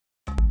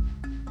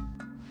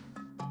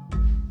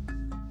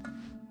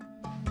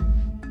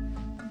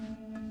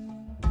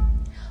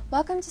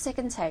Welcome to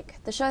Second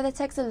Take, the show that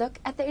takes a look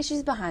at the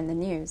issues behind the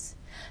news.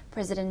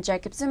 President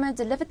Jacob Zuma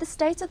delivered the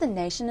State of the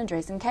Nation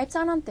address in Cape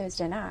Town on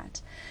Thursday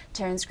night.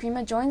 Terence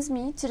Creamer joins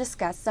me to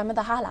discuss some of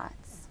the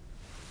highlights.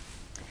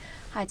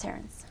 Hi,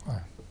 Terence.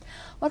 Hi.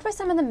 What were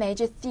some of the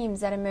major themes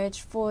that emerged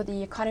for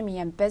the economy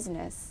and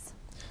business?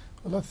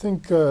 Well, I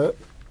think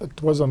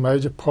it was a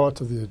major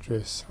part of the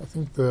address. I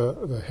think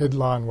the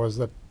headline was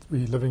that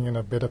we're living in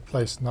a better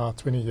place now,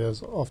 20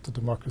 years after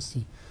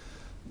democracy,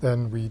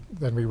 than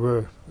we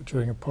were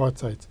during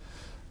apartheid.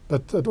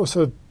 But it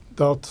also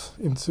delved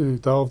into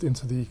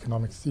the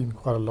economic theme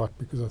quite a lot,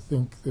 because I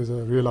think there's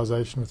a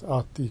realization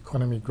without the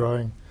economy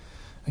growing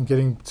and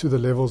getting to the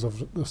levels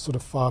of the sort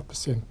of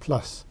 5%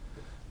 plus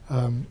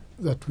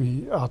that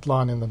we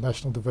outline in the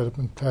National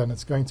Development Plan,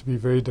 it's going to be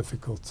very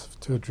difficult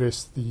to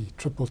address the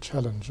triple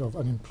challenge of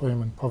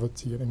unemployment,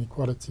 poverty and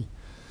inequality.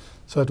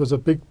 So it was a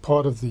big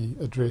part of the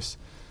address.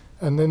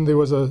 And then there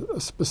was a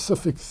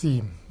specific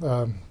theme.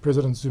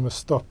 President Zuma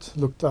stopped,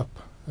 looked up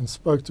and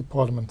spoke to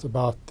Parliament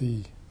about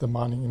the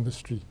mining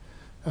industry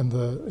and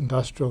the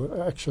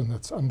industrial action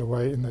that's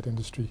underway in that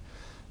industry,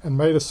 and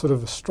made a sort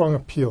of a strong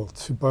appeal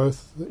to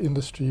both the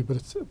industry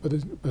but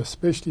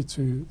especially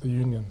to the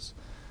unions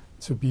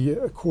to be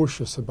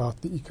cautious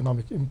about the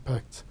economic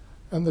impact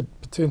and the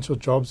potential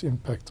jobs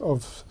impact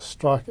of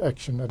strike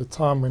action at a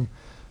time when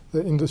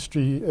the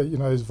industry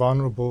is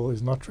vulnerable,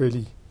 is not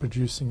really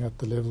producing at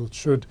the level it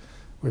should,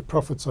 where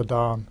profits are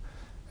down,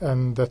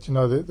 and that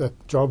that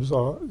jobs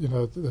are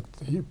that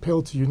he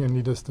appealed to union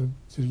leaders to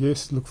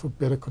yes, look for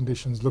better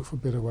conditions, look for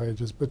better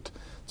wages, but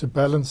to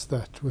balance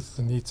that with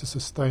the need to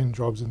sustain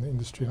jobs in the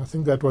industry. And I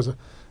think that was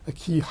a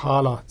key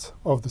highlight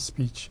of the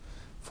speech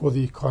for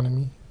the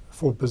economy,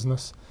 for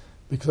business,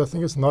 because I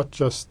think it's not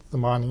just the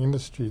mining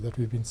industry that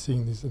we've been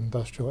seeing these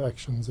industrial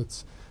actions.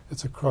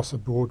 It's across a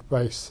broad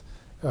base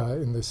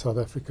in the South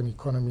African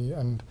economy,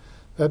 and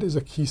that is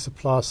a key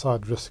supply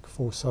side risk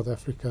for South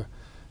Africa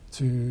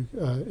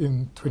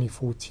in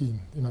 2014.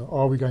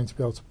 Are we going to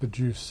be able to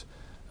produce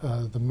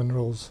the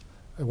minerals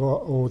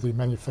or the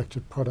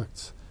manufactured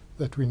products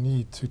that we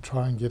need to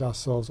try and get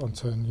ourselves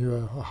onto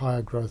a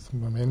higher growth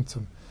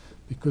momentum,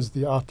 because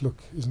the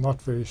outlook is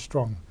not very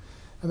strong.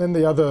 And then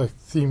the other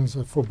themes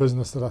for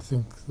business that I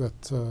think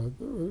that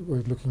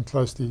we're looking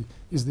closely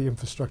is the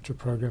infrastructure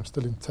program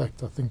still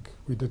intact. I think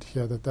we did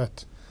hear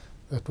that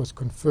was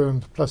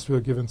confirmed, plus we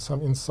were given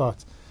some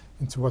insight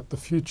into what the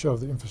future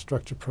of the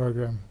infrastructure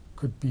program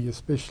could be,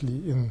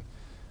 especially in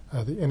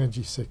the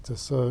energy sector.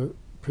 So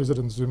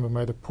President Zuma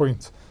made a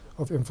point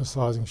of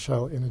emphasizing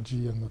shale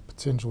energy and the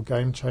potential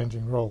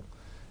game-changing role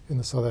in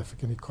the South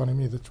African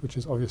economy, which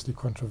is obviously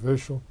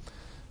controversial.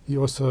 He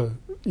also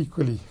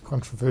equally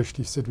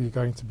controversially said we're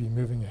going to be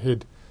moving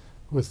ahead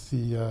with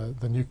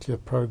the nuclear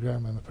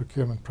program and the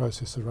procurement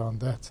process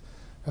around that,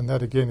 and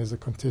that again is a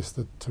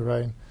contested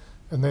terrain.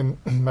 And then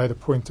made a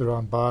point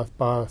around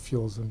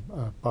biofuels and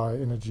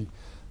bioenergy,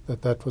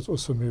 that was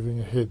also moving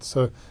ahead.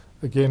 So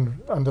again,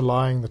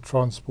 underlying the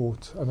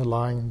transport,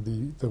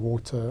 underlying the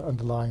water,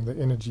 underlying the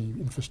energy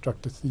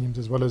infrastructure themes,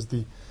 as well as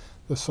the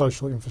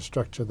social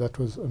infrastructure, that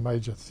was a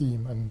major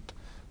theme and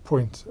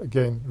point,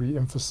 again,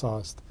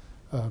 re-emphasized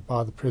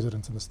by the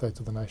President and the State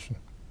of the Nation.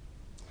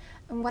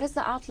 And what is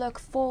the outlook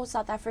for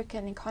South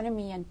African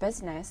economy and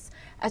business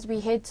as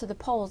we head to the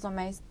polls on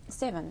May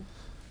 7?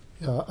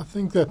 Yeah, I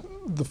think that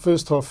the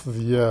first half of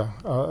the year,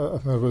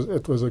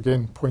 it was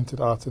again pointed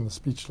out in the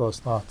speech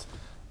last night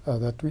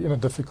that we're in a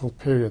difficult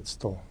period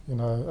still.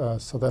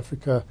 South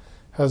Africa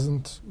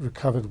hasn't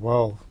recovered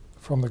well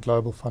from the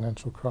global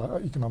financial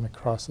economic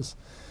crisis.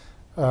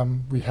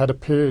 We had a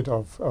period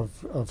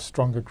of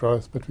stronger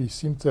growth, but we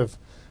seem to have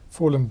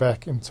fallen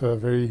back into a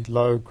very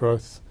low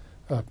growth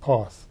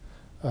path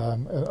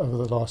over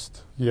the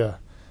last year.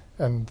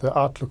 And the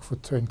outlook for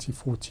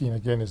 2014,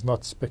 again, is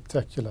not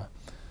spectacular.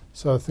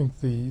 So I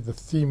think the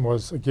theme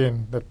was,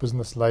 again, that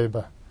business,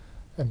 labour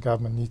and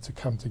government need to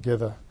come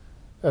together,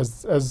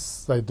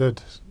 as they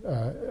did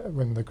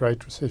when the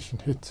Great Recession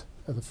hit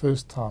the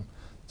first time,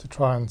 to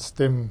try and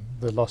stem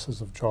the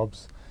losses of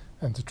jobs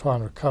and to try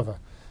and recover.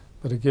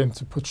 But again,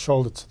 to put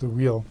shoulder to the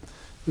wheel,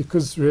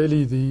 because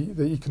really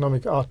the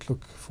economic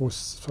outlook for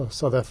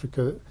South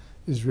Africa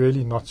is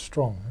really not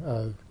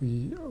strong.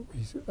 We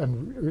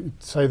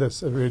say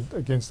this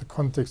against the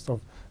context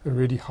of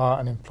already high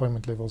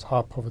unemployment levels,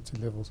 high poverty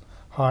levels,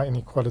 high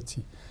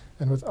inequality.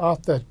 And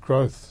without that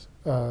growth,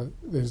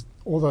 there's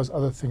all those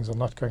other things are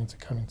not going to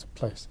come into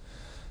place.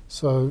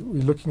 So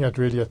we're looking at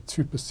really a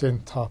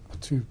 2% type,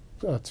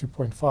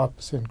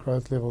 2.5%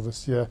 growth level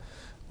this year,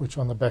 which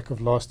on the back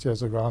of last year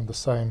is around the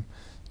same.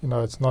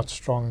 It's not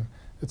strong.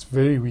 It's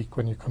very weak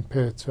when you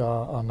compare it to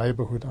our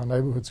neighbourhood. Our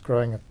neighbourhood's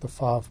growing at the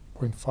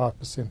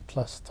 5.5%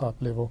 plus type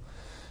level.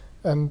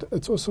 And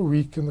it's also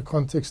weak in the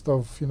context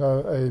of,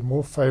 a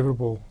more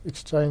favourable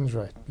exchange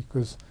rate,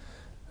 because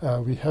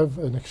we have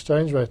an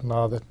exchange rate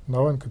now that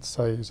no one could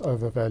say is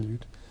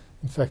overvalued.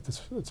 In fact,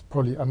 it's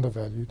probably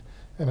undervalued,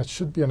 and it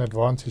should be an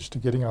advantage to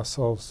getting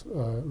ourselves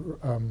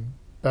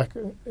back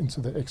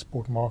into the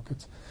export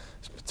markets,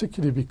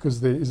 particularly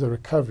because there is a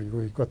recovery.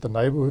 We've got the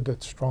neighborhood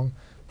that's strong,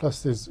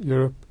 plus there's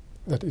Europe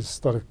that is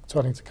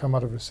starting to come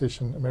out of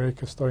recession,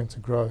 America starting to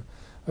grow.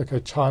 Okay,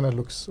 China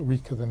looks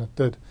weaker than it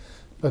did,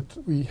 but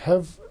we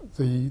have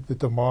the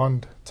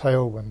demand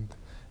tailwind,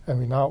 and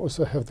we now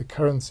also have the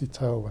currency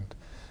tailwind.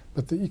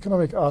 But the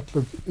economic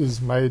outlook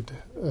is made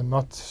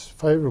not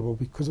favorable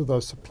because of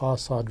those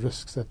supply-side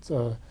risks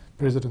that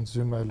President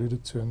Zuma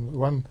alluded to. And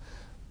one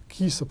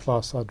key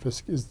supply-side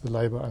risk is the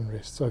labour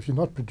unrest. So if you're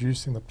not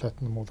producing the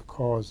platinum or the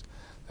cars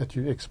that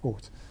you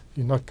export,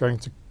 you're not going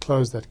to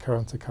close that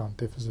current account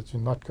deficit.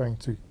 You're not going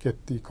to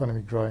get the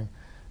economy growing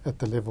at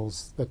the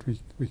levels that we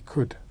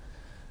could.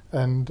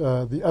 And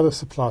the other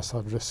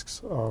supply-side risks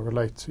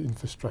relate to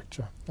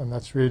infrastructure. And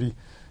that's really,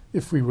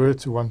 if we were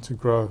to want to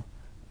grow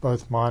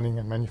both mining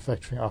and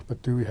manufacturing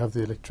output, do we have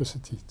the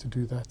electricity to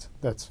do that?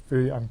 That's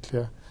very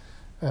unclear.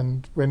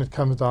 And when it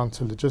comes down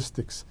to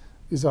logistics,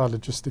 is our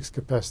logistics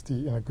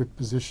capacity in a good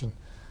position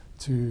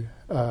to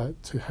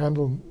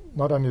handle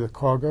not only the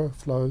cargo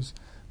flows,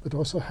 but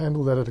also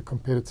handle that at a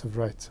competitive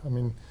rate? I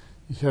mean,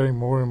 you're hearing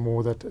more and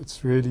more that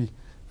it's really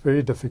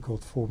very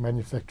difficult for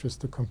manufacturers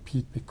to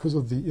compete because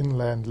of the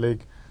inland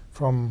leg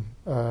from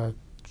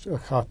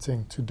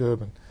Gauteng to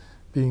Durban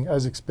being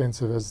as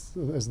expensive as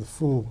the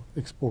full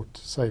export,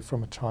 say,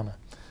 from China.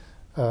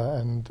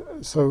 And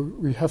so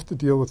we have to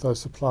deal with those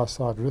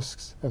supply-side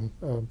risks and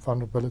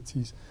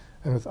vulnerabilities.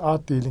 And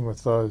without dealing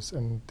with those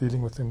and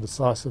dealing with them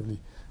decisively,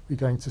 we're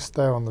going to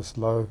stay on this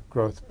low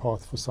growth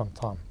path for some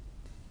time.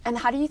 And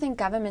how do you think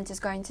government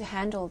is going to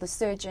handle the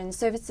surge in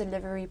service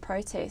delivery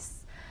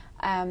protests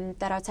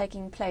that are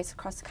taking place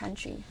across the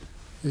country?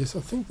 Yes, I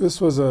think this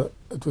was a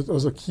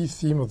key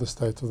theme of the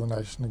State of the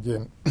Nation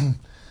again.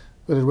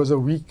 But it was a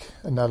weak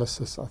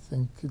analysis. I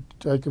think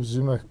Jacob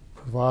Zuma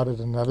provided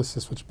an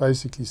analysis which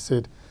basically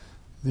said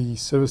the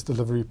service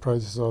delivery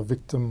processes are a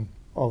victim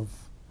of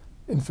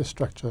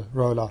infrastructure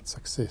rollout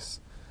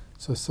success.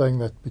 So saying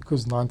that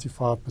because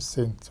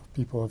 95% of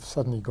people have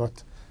suddenly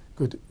got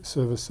good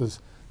services,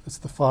 it's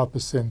the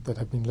 5% that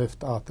have been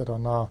left out that are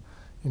now,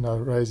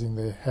 raising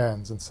their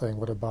hands and saying,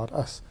 what about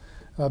us?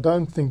 And I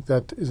don't think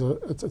that is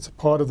it's a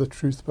part of the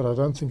truth, but I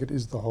don't think it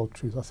is the whole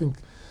truth. I think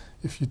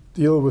if you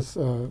deal with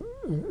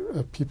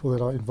people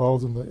that are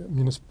involved in the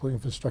municipal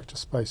infrastructure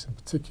space in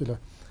particular,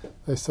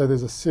 they say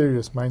there's a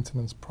serious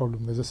maintenance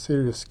problem, there's a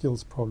serious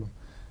skills problem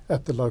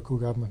at the local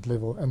government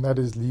level, and that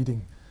is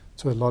leading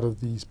to a lot of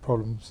these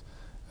problems.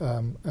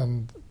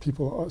 And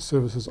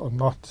services are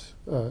not,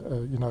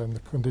 in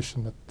the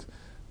condition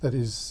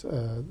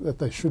that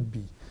they should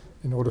be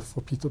in order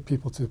for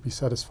people to be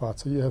satisfied.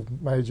 So you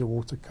have major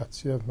water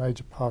cuts, you have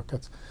major power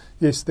cuts.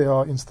 Yes, there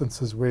are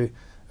instances where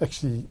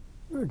actually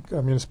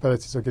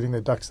municipalities are getting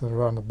their ducks in a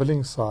row on the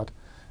billing side,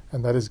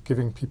 and that is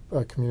giving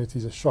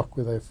communities a shock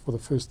where they're for the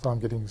first time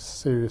getting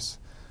serious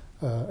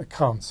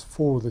accounts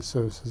for the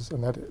services,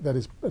 and that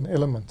is an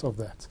element of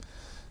that.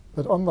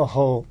 But on the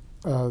whole,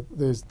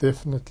 there's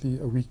definitely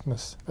a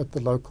weakness at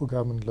the local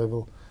government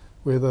level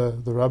where the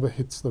rubber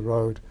hits the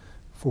road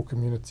for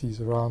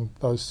communities around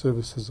those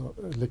services,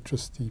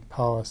 electricity,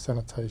 power,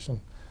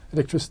 sanitation,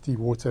 electricity,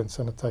 water and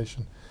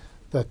sanitation,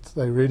 that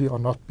they really are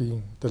not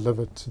being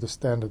delivered to the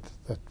standard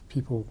that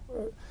people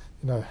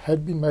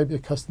had been maybe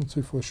accustomed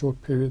to for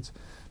short periods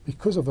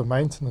because of a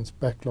maintenance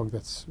backlog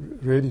that's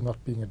really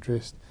not being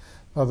addressed.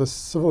 Now, the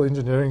Civil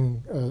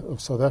Engineering of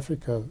South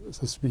Africa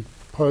this week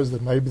proposed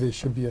that maybe there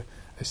should be a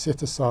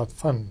set-aside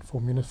fund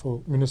for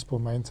municipal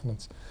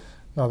maintenance.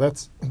 Now,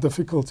 that's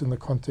difficult in the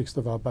context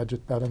of our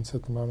budget balance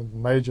at the moment.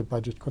 Major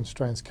budget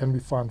constraints. Can we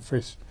find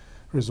fresh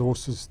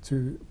resources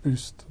to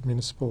boost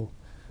municipal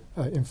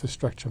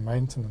infrastructure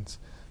maintenance?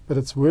 But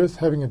it's worth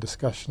having a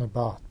discussion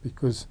about,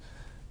 because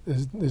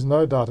there's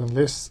no doubt,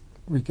 unless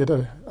we get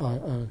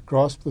a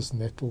grasp this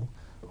nettle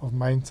of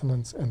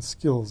maintenance and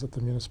skills at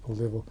the municipal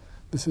level,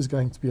 this is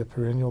going to be a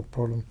perennial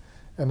problem,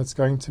 and it's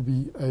going to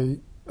be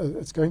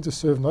it's going to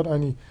serve not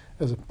only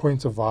as a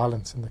point of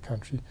violence in the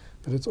country,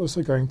 but it's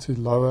also going to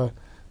lower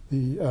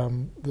the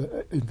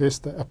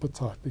investor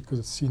appetite, because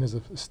it's seen as a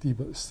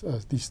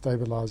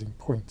destabilizing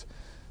point.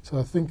 So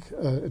I think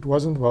it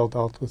wasn't well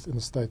dealt with in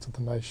the State of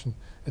the Nation.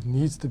 It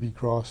needs to be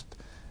grasped,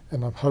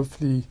 and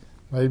hopefully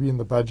maybe in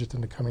the budget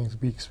in the coming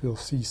weeks we'll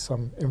see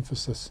some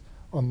emphasis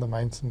on the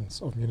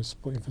maintenance of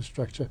municipal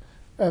infrastructure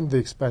and the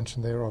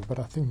expansion thereof. But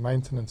I think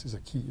maintenance is a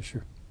key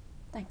issue.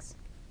 Thanks.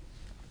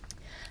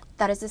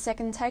 That is the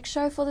Second Take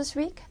show for this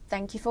week.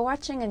 Thank you for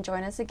watching, and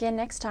join us again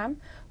next time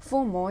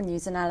for more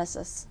news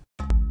analysis.